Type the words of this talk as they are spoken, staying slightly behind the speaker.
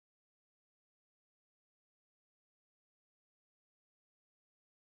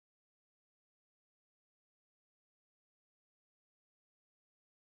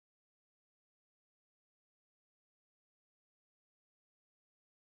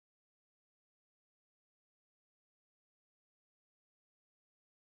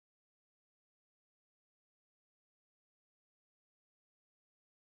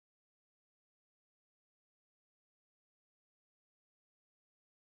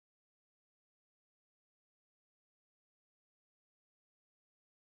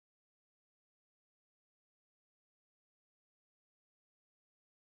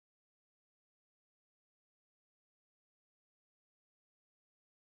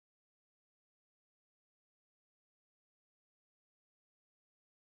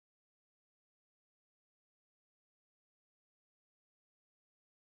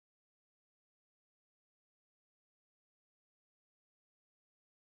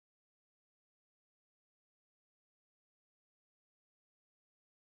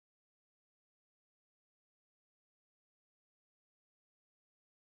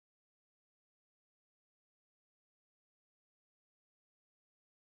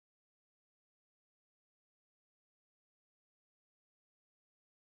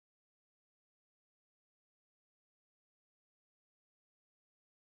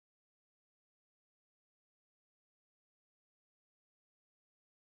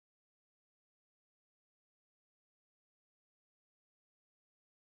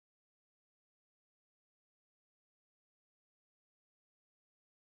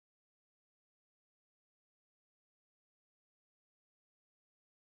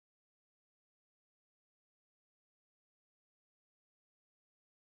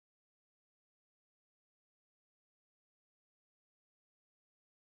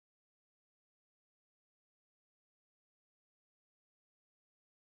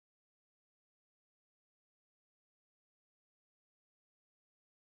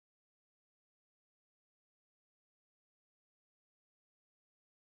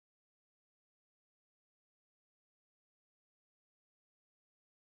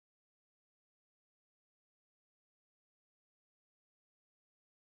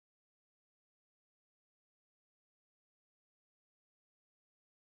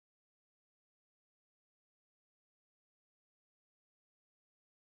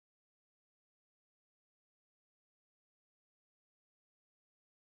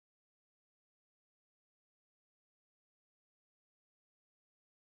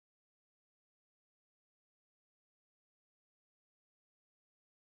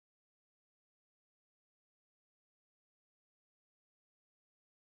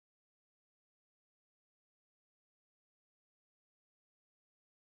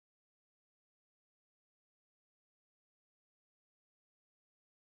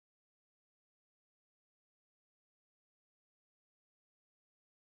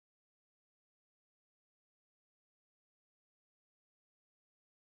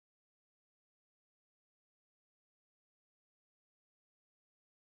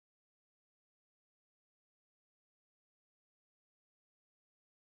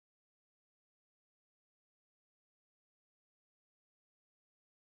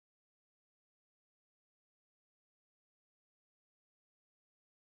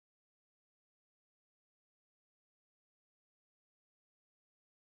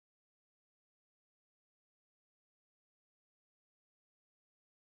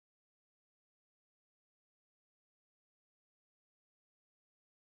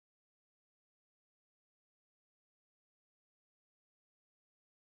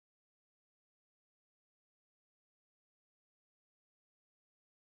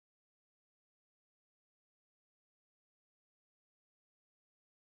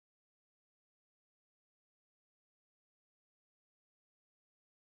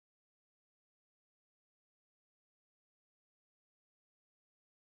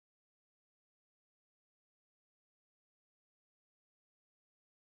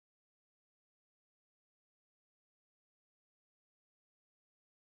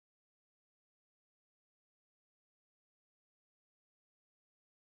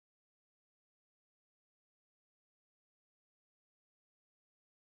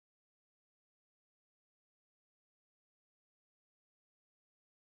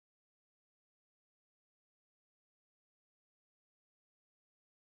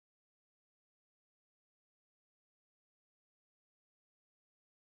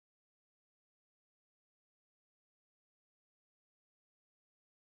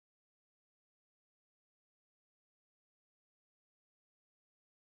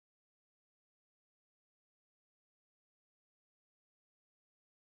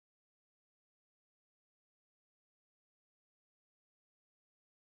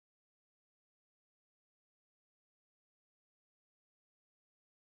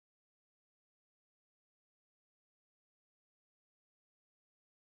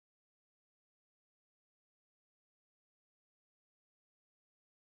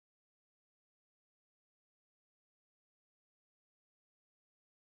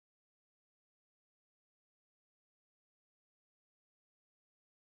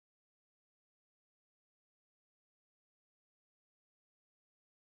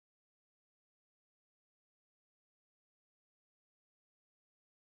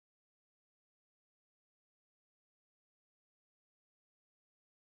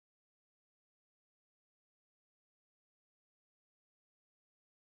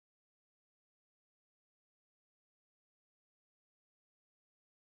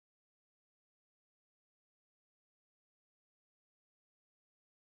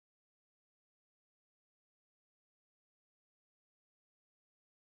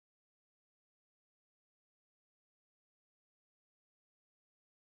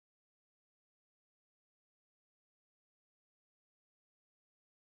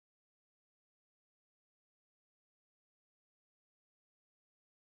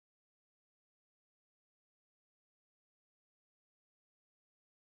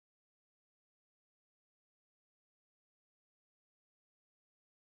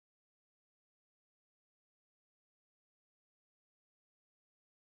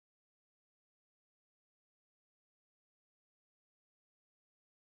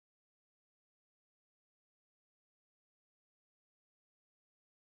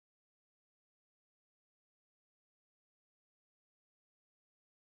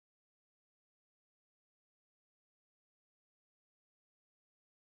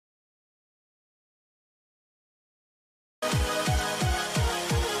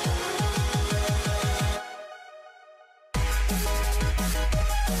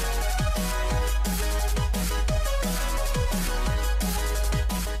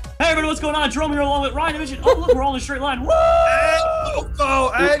what's going on? Jerome here along with Ryan. Oh, look, we're all in a straight line. Woo!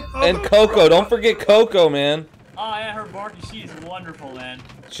 And Coco. Don't forget Coco, man. Oh, yeah, her barking. She is wonderful, man.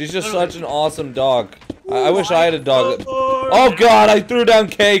 She's just such an awesome dog. I wish I had a dog. Oh, God, I threw down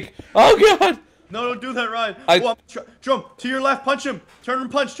cake. Oh, God. No, don't do that, Ryan. Jerome, to your left, punch him. Turn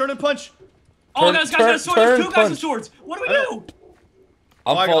and punch, turn and punch. Oh, guys, got a sword. There's 2 guys with swords. What do we do?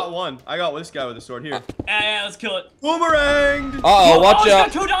 Oh, I got one. I got this guy with a sword here. Yeah, let's kill it. Boomerang! Uh-oh, watch out.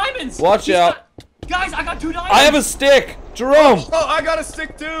 He's got 2 diamonds. Watch out. Guys, I got 2 diamonds. I have a stick. Jerome. Oh, I got a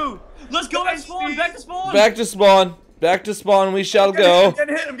stick too. Let's go back to spawn. Back to spawn. Back to spawn. Back to spawn. We shall go. I'm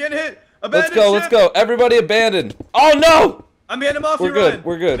getting hit. I'm getting hit. Let's go. Let's go. Everybody abandon. Oh, no. I'm getting him off. We're good.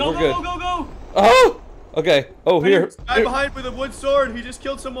 We're good. Go, We're good. Go, go, go. Oh. Okay. Oh, here. Guy behind with a wood sword. He just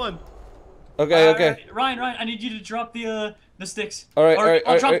killed someone. Okay. Okay. Ryan, I need you to drop the sticks. All right.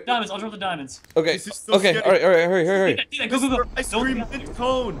 I'll drop the diamonds. I'll drop the diamonds. Okay. Okay. All right. Hurry. Go. I scream mint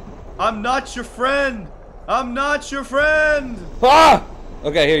cone. I'm not your friend. I'm not your friend. Ah.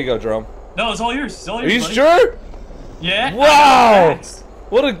 Okay. Here you go, Jerome. No, it's all yours. It's all Are yours. you buddy. sure? Yeah. Wow.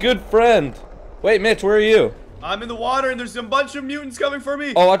 What a good friend. Wait, Mitch, where are you? I'm in the water and there's a bunch of mutants coming for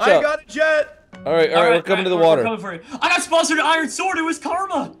me. Oh, watch out. I got a jet. All right, we're coming to the water. We're coming for you. I got sponsored an iron sword. It was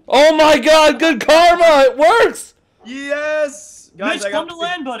karma. Oh my God, good karma. It works. Yes. Guys, Mitch, come to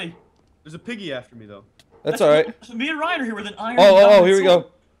land, buddy. There's a piggy after me though. That's all right. Me and Ryan are here with an iron. Oh, here we go.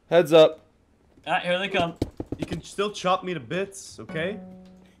 Heads up. Alright, here they come. You can still chop me to bits, okay?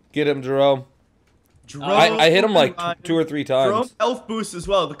 Get him, Jerome. I hit him like 2 or 3 times. Jerome health boost as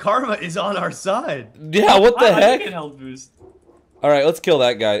well. The karma is on our side. Yeah, what the I heck? get health boost. All right, let's kill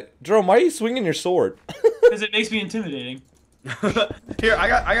that guy. Jerome, why are you swinging your sword? Because it makes me intimidating. Here, I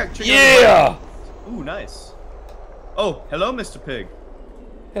got chicken. Yeah. Ooh, nice. Oh, hello, Mr. Pig.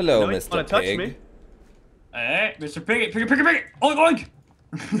 Hello, You Mr. wanna touch Pig. me? Hey, Mr. Piggy, Piggy. Oink, oink.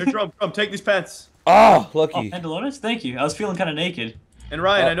 Here, Jerome, take these pants. Oh, Oh, lucky. Pantalones? Thank you. I was feeling kind of naked. And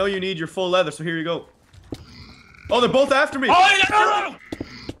Ryan, I know you need your full leather, so here you go. Oh, they're both after me. Oh,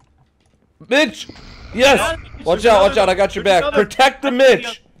 no. Mitch! Yes! Watch out, I got your back. Protect the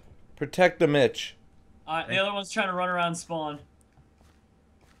Mitch! Protect the Mitch. The other one's trying to run around spawn.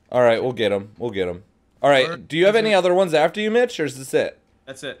 Alright, we'll get him. Alright, do you have any other ones after you, Mitch, or is this it?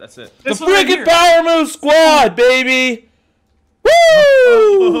 That's it. The freaking Power Move Squad, baby! Woo!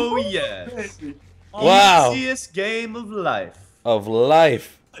 Oh, yes. Wow. Easiest game of life. Of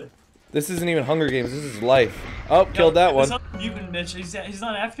life. This isn't even Hunger Games, this is life. Oh, killed that one. Mutant Mitch. He's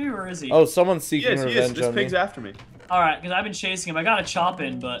not after you, or is he? Oh, someone's seeking He is. revenge This on me. pig's after me. Alright, because I've been chasing him. I got a chop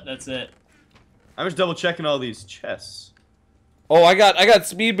in, but that's it. I'm just double checking all these chests. Oh, I got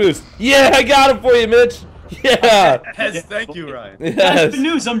speed boost. Yeah, I got him for you, Mitch. Yeah. Yes, thank you, Ryan. Guys, good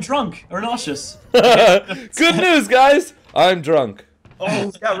news. I'm drunk or nauseous. Good news, guys. I'm drunk.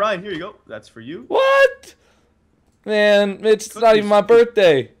 Oh, yeah, Ryan, here you go. That's for you. What? Man, Mitch, it's not even my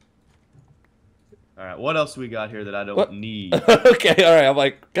birthday. Alright, what else do we got here that I don't need? Okay, alright. I'm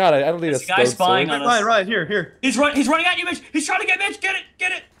like, God, I don't need a There's a guy stone spying sword. on us. Ryan, here. He's running at you, Mitch. He's trying to get Mitch. Get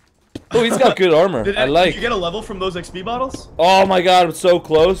it. Oh, he's got good armor. Did you get a level from those XP bottles? Oh my God, I'm so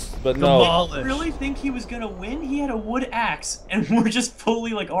close, but no. I really think he was gonna win. He had a wood axe, and we're just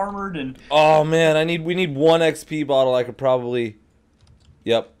fully like armored and. Oh man, we need 1 XP bottle. I could probably.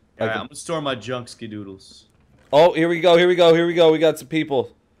 Yep. Alright, I'm gonna store my junk skidoodles. Oh, here we go. We got some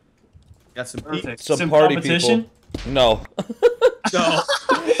people. Got some Perfect. Some party competition? people. No. No.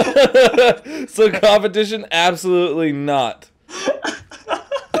 Some competition? Absolutely not.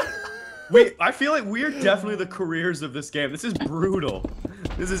 I feel like we're definitely the careers of this game. This is brutal.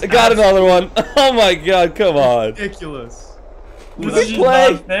 This is I got another one. Oh my God, come on. ridiculous. Can This we is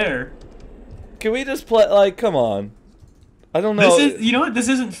play? not fair. Can we just play? Like, come on. I don't know. You know what? This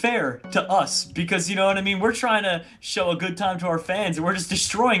isn't fair to us because you know what I mean. We're trying to show a good time to our fans, and we're just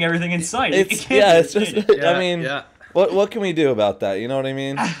destroying everything in sight. It's just. Yeah, I mean, yeah. what can we do about that? You know what I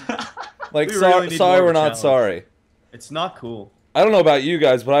mean? Like, We really need sorry, more we're not challenge. sorry. It's not cool. I don't know about you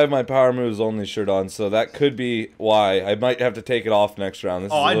guys, but I have my Power Moves Only shirt on, so that could be why. I might have to take it off next round.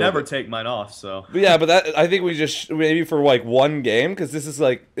 This is I a little never bit- take mine off, so. But yeah, but I think we just maybe for like 1 game, because this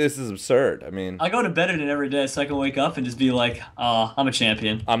is absurd. I mean, I go to bed in it every day so I can wake up and just be like, I'm a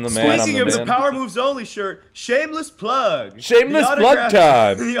champion. I'm the man. Speaking I'm of the the man. Power Moves Only shirt, shameless plug. Shameless The plug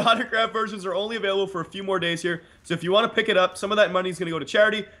autograph- time. The autograph versions are only available for a few more days here. So if you want to pick it up, some of that money is going to go to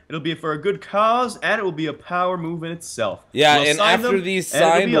charity. It'll be for a good cause, and it will be a power move in itself. Yeah, We'll and sign after them, these and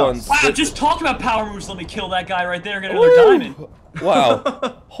it'll signed be us. ones- Wow, just talking about power moves. Let me kill that guy right there. Get another diamond.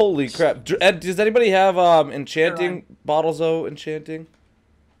 Wow. Holy crap. Ed, does anybody have enchanting Ryan. bottles though? Enchanting?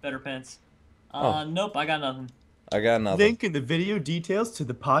 Better pants. Oh. Nope, I got nothing. I got nothing. Link in the video details to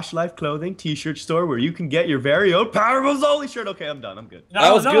the Posh Life Clothing t-shirt store where you can get your very own Power Moves Only shirt. Okay, I'm done. I'm good.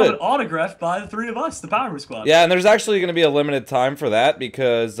 That was good. Autographed by the 3 of us, the Power Move Squad. Yeah, and there's actually going to be a limited time for that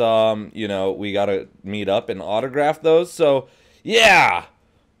because, you know, we got to meet up and autograph those. So, yeah,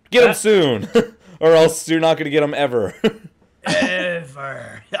 get them soon, or else you're not going to get them ever.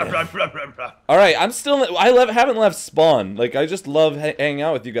 Ever. All right, haven't left spawn. Like, I just love hanging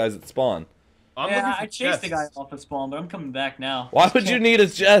out with you guys at spawn. I chased the guy off of spawn, but I'm coming back now. Why would you need a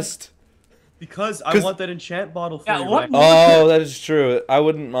chest? Because I want that enchant bottle for you. What? Oh, that is true. I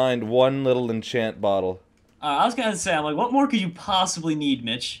wouldn't mind one little enchant bottle. I was gonna say, I'm like, what more could you possibly need,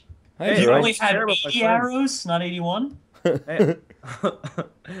 Mitch? Hey, You only had 80 arrows, not 81? Hey.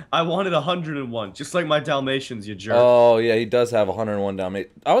 I wanted 101, just like my Dalmatians, you jerk. Oh, yeah, he does have 101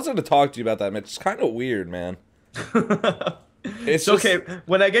 Dalmatians. I was going to talk to you about that, Mitch. It's kind of weird, man. It's okay.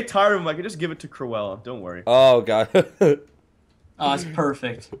 When I get tired of him, I can just give it to Cruella. Don't worry. Oh, God. Oh, it's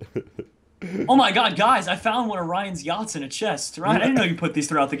perfect. Oh my God, guys! I found one of Ryan's yachts in a chest. Ryan, I didn't know you put these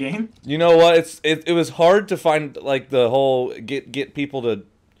throughout the game. You know what? It was hard to find like the whole get people to,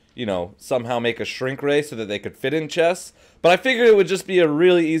 you know, somehow make a shrink ray so that they could fit in chests. But I figured it would just be a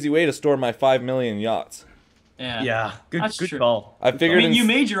really easy way to store my 5 million yachts. Yeah. Yeah. Good true. call. I figured. I mean, you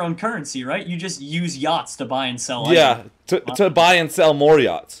made your own currency, right? You just use yachts to buy and sell. Yeah, to buy and sell more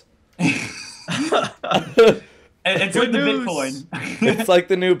yachts. It's like the Bitcoin. It's like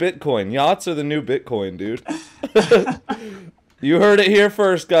the new Bitcoin. Yachts are the new Bitcoin, dude. You heard it here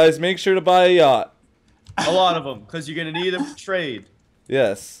first, guys. Make sure to buy a yacht. A lot of them, because you're going to need them to trade.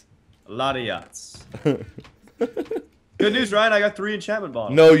 Yes. A lot of yachts. Good news, Ryan. I got 3 enchantment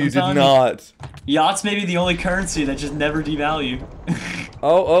bottles. No, you did not. Yachts may be the only currency that just never devalue.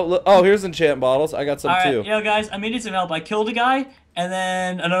 Oh, here's enchant bottles. I got some too. You know, guys, I needed some help. I killed a guy, and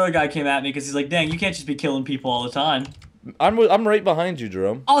then another guy came at me because he's like, dang, you can't just be killing people all the time. I'm right behind you,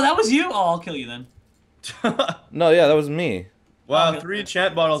 Jerome. Oh, that was you? Oh, I'll kill you then. No, yeah, that was me. Wow, 3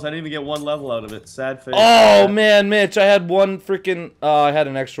 enchant bottles. I didn't even get 1 level out of it. Sad face. Oh, man, Mitch, I had one freaking... I had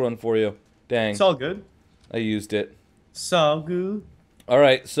an extra one for you. Dang. It's all good. I used it. So good.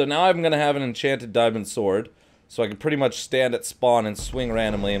 Alright, so now I'm going to have an enchanted diamond sword. So I can pretty much stand at spawn and swing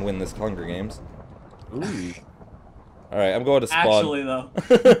randomly and win this Hunger Games. Ooh. Alright, I'm going to spawn. Actually, though.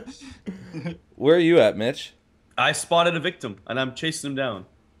 Where are you at, Mitch? I spotted a victim, and I'm chasing him down.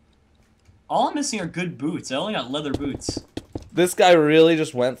 All I'm missing are good boots. I only got leather boots. This guy really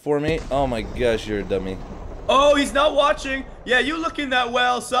just went for me? Oh my gosh, you're a dummy. Oh, he's not watching. Yeah, you looking that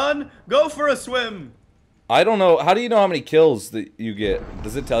well, son. Go for a swim. I don't know. How do you know how many kills that you get?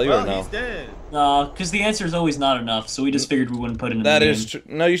 Does it tell you or no? He's dead. Because the answer is always not enough, so we just figured we wouldn't put it in That the is true.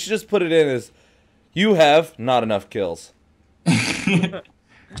 No, you should just put it in as, you have not enough kills.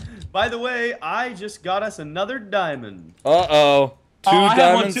 By the way, I just got us another diamond. Uh-oh. Two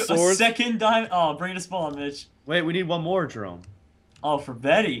diamond a swords? second diamond. Oh, bring it to spawn, Mitch. Wait, we need 1 more, Jerome. Oh, for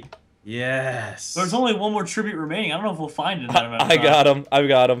Betty. Yes. There's only 1 more tribute remaining. I don't know if we'll find it in that amount of I time. got him. I've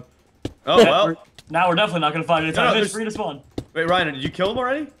got him. Oh, well. Now we're definitely not going to find it in time. Mitch, bring it to spawn. Wait, Ryan, did you kill him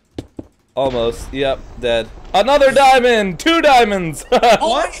already? Almost. Yep, dead. Another diamond! 2 diamonds! Oh,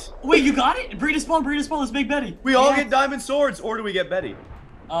 What? Wait, you got it? Bring it to spawn, let's make Betty. We all get diamond swords, or do we get Betty?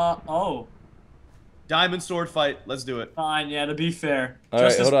 Oh. Diamond sword fight. Let's do it. Fine, yeah, to be fair.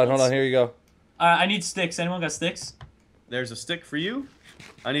 Alright, hold on, here you go. I need sticks. Anyone got sticks? There's a stick for you.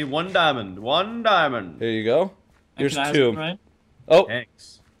 I need 1 diamond. 1 diamond. Here you go. Here's Can I have 2. one, Ryan? Oh,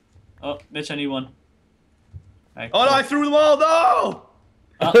 Thanks. Oh, Mitch, I need 1. Right, Oh, no, I threw them all. No!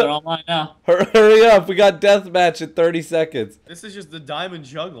 Oh, they're all mine now. hurry up. We got deathmatch in 30 seconds. This is just the diamond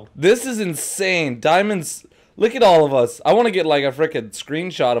juggle. This is insane. Diamonds. Look at all of us. I want to get like a freaking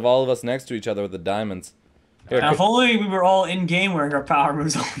screenshot of all of us next to each other with the diamonds. Here, Now, if only we were all in game wearing our power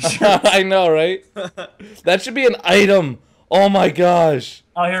moves on shirts. I know, right? That should be an item. Oh my gosh.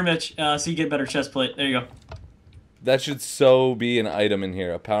 Oh, here, Mitch. So you get better chest plate. There you go. That should so be an item in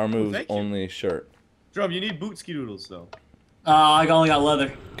here. A power moves thank you. only shirt. Jerome, you need bootski doodles, though. I only got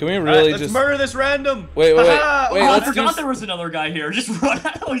leather. Can we really let's just murder this random. Wait, Ha-ha! wait. I Let's forgot there was another guy here. Just run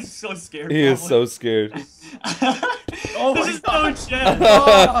out. Oh, he's so scared. He is so scared. Oh This my is God. so chat.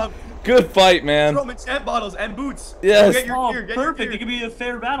 Oh, Good fight, man. Jerome, enchant bottles and boots. Yes. Get your Oh, gear, get your perfect. gear. It could be a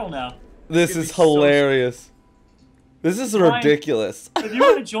fair battle now. This It's gonna is be so hilarious. This is Fine. ridiculous. If you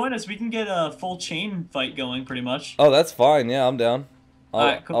want to join us, we can get a full chain fight going, pretty much. Oh, that's fine. Yeah, I'm down.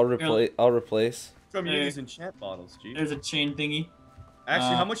 Alright, cool. I'll replace. Jerome, you Hey. need these enchant bottles, G. There's a chain thingy.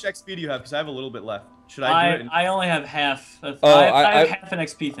 Actually, how much XP do you have? Because I have a little bit left. Should I do it? I only have half. I I- have half an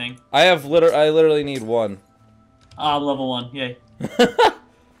XP thing. I literally need 1. I'm level 1. Yay.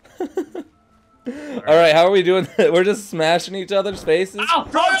 All right, how are we doing? We're just smashing each other's faces. Ow!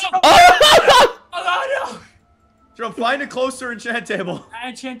 Oh, no! Jerome, find a closer enchant table.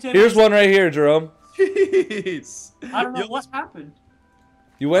 Here's one right here, Jerome. Jeez. I don't know what happened.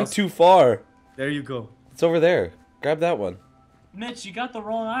 You went too far. There you go. It's over there. Grab that one. Mitch, you got the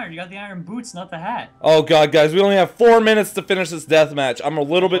wrong iron. You got the iron boots, not the hat. Oh god, guys, we only have 4 minutes to finish this death match. I'm a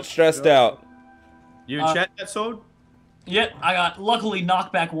little bit stressed out. You enchant that sword? Yep, I got luckily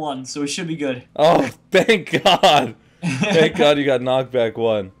knockback 1, so it should be good. Oh, thank God. Thank God you got knockback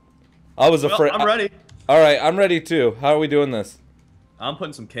 1. I was afraid. I'm ready. Alright, I'm ready too. How are we doing this? I'm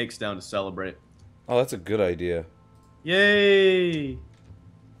putting some cakes down to celebrate. Oh, that's a good idea. Yay!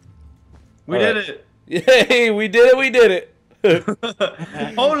 We did it! Yay, we did it, we did it!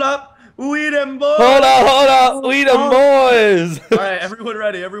 Hold up! We them boys! Hold up! We the boys! Alright, everyone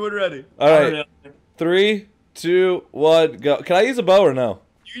ready, everyone ready. Alright, 3, 2, 1, go. Can I use a bow or no?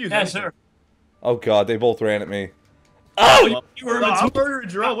 You use Yeah, sure. Oh god, they both ran at me. Oh, you were I'm murdering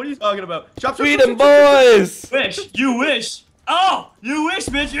Jerome. What are you talking about? Chop, chop, We chop, them chop, boys! Wish. You wish. Oh, you wish,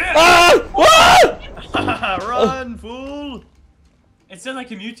 Mitch. Yeah. Ah! chop. Run, fool! It says I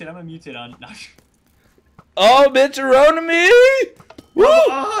can mute it. I'm gonna mute it on. Oh, Mitcheroni! Woo!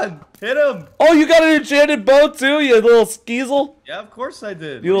 Come on! Hit him! Oh, you got an enchanted bow too, you little skeezel? Yeah, of course I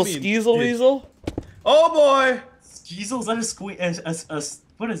did. You What little do you mean? skeezel weasel? Oh boy! Skeezel? Is that a squeeze?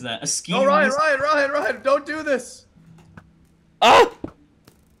 What is that? A ski? No, Ryan! Don't do this! Ah!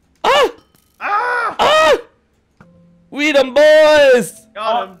 Ah! Ah! Ah! We them boys!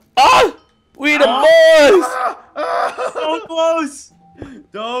 Got him. Ah! We them boys! Ah! Ah! So close.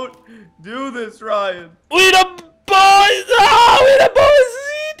 Don't do this, Ryan. We the boys! Ah! We the boys!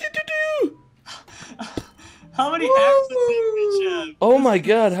 How many arrows does Mitch have? Oh my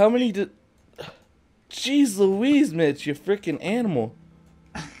god, how many did... Jeez Louise, Mitch, you freaking animal.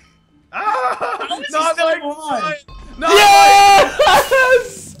 Ah! How is he Not still like alive? Ryan. Not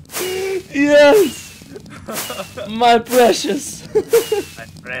Yes! Yes! My precious. My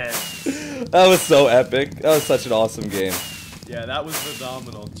friend. That was so epic. That was such an awesome game. Yeah, that was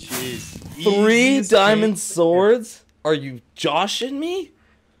phenomenal. Jeez. 3 Easiest diamond game. swords? Are you joshing me?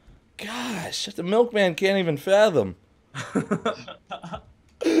 Gosh, the milkman can't even fathom.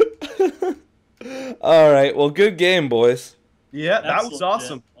 Alright, well, good game, boys. Yeah, that was Excellent,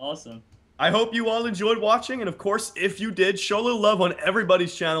 awesome. yeah. Awesome. I hope you all enjoyed watching, and of course, if you did, show a little love on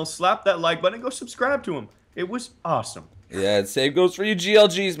everybody's channel. Slap that like button and go subscribe to them. It was awesome. Yeah, and same goes for you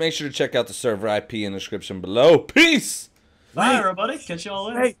GLGs. Make sure to check out the server IP in the description below. Peace! Bye, everybody. Catch you all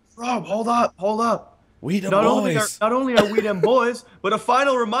later. Hey, Rob, hold up. We the Not boys. only are we them boys, but a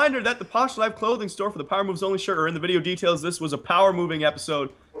final reminder that the Posh Life clothing store for the Power Moves Only shirt are in the video details. This was a power moving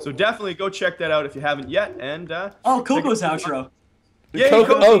episode, so definitely go check that out if you haven't yet. And Oh, Coco's outro. Yeah,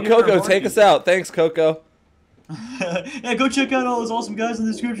 Coco, Coco, oh, you're Coco, recording. take us out. Thanks, Coco. Yeah, go check out all those awesome guys in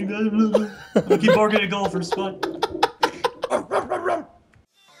the description, guys. I'll keep barking a goal for the spot.